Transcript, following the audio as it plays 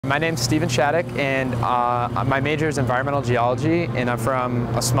My name's Steven Shattuck, and my major is environmental geology, and I'm from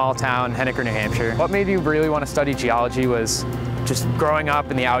a small town, Henniker, New Hampshire. What made me really want to study geology was just growing up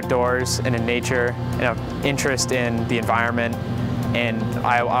in the outdoors and in nature, and an interest in the environment. And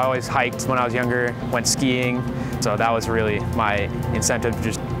I always hiked when I was younger, went skiing, so that was really my incentive to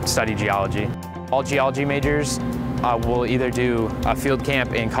just study geology. All geology majors will either do a field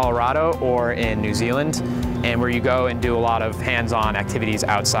camp in Colorado or in New Zealand, and where you go and do a lot of hands-on activities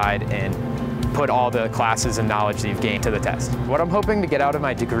outside and put all the classes and knowledge that you've gained to the test. What I'm hoping to get out of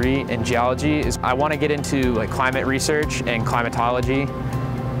my degree in geology is I want to get into climate research and climatology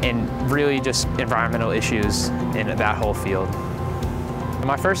and really just environmental issues in that whole field.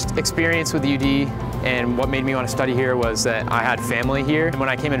 My first experience with UD and what made me want to study here was that I had family here. And when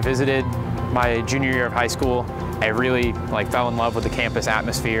I came and visited my junior year of high school, I really fell in love with the campus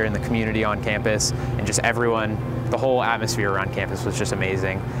atmosphere and the community on campus, and just everyone, the whole atmosphere around campus was just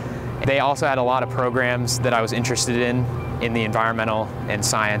amazing. They also had a lot of programs that I was interested in the environmental and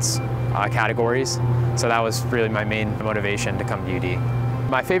science categories, so that was really my main motivation to come to UD.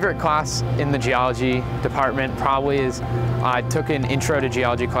 My favorite class in the geology department probably is, I took an intro to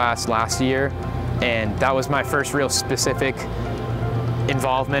geology class last year, and that was my first real specific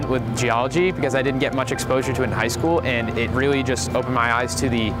involvement with geology because I didn't get much exposure to it in high school, and it really just opened my eyes to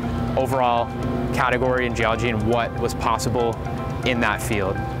the overall category in geology and what was possible in that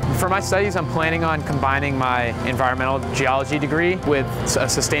field. For my studies, I'm planning on combining my environmental geology degree with a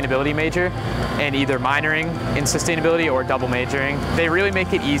sustainability major and either minoring in sustainability or double majoring. They really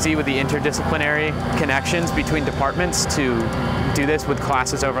make it easy with the interdisciplinary connections between departments to do this with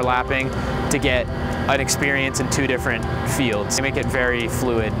classes overlapping to get an experience in two different fields. They make it very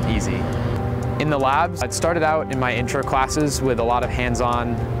fluid and easy. In the labs, I started out in my intro classes with a lot of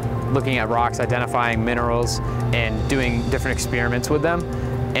hands-on looking at rocks, identifying minerals, and doing different experiments with them.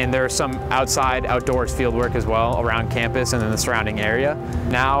 And there's some outdoors field work as well around campus and in the surrounding area.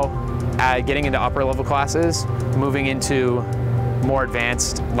 Now, getting into upper level classes, moving into more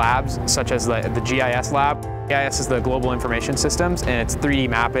advanced labs, such as the GIS lab. GIS is the Global Information Systems, and it's 3D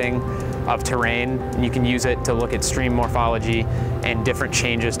mapping of terrain. And you can use it to look at stream morphology and different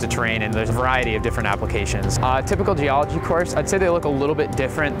changes to terrain, and there's a variety of different applications. Typical geology course, I'd say they look a little bit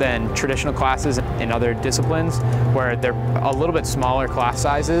different than traditional classes in other disciplines, where they're a little bit smaller class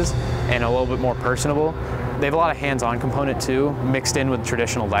sizes and a little bit more personable. They have a lot of hands-on component too, mixed in with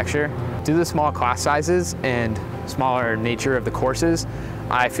traditional lecture. Due to the small class sizes and smaller nature of the courses,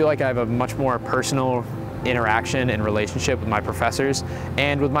 I feel like I have a much more personal interaction and relationship with my professors,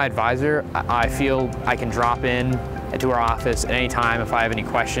 and with my advisor, I feel I can drop in to her office at any time if I have any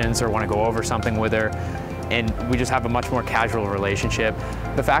questions or want to go over something with her, and we just have a much more casual relationship.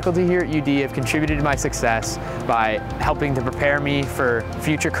 The faculty here at UD have contributed to my success by helping to prepare me for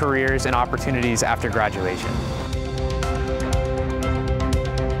future careers and opportunities after graduation.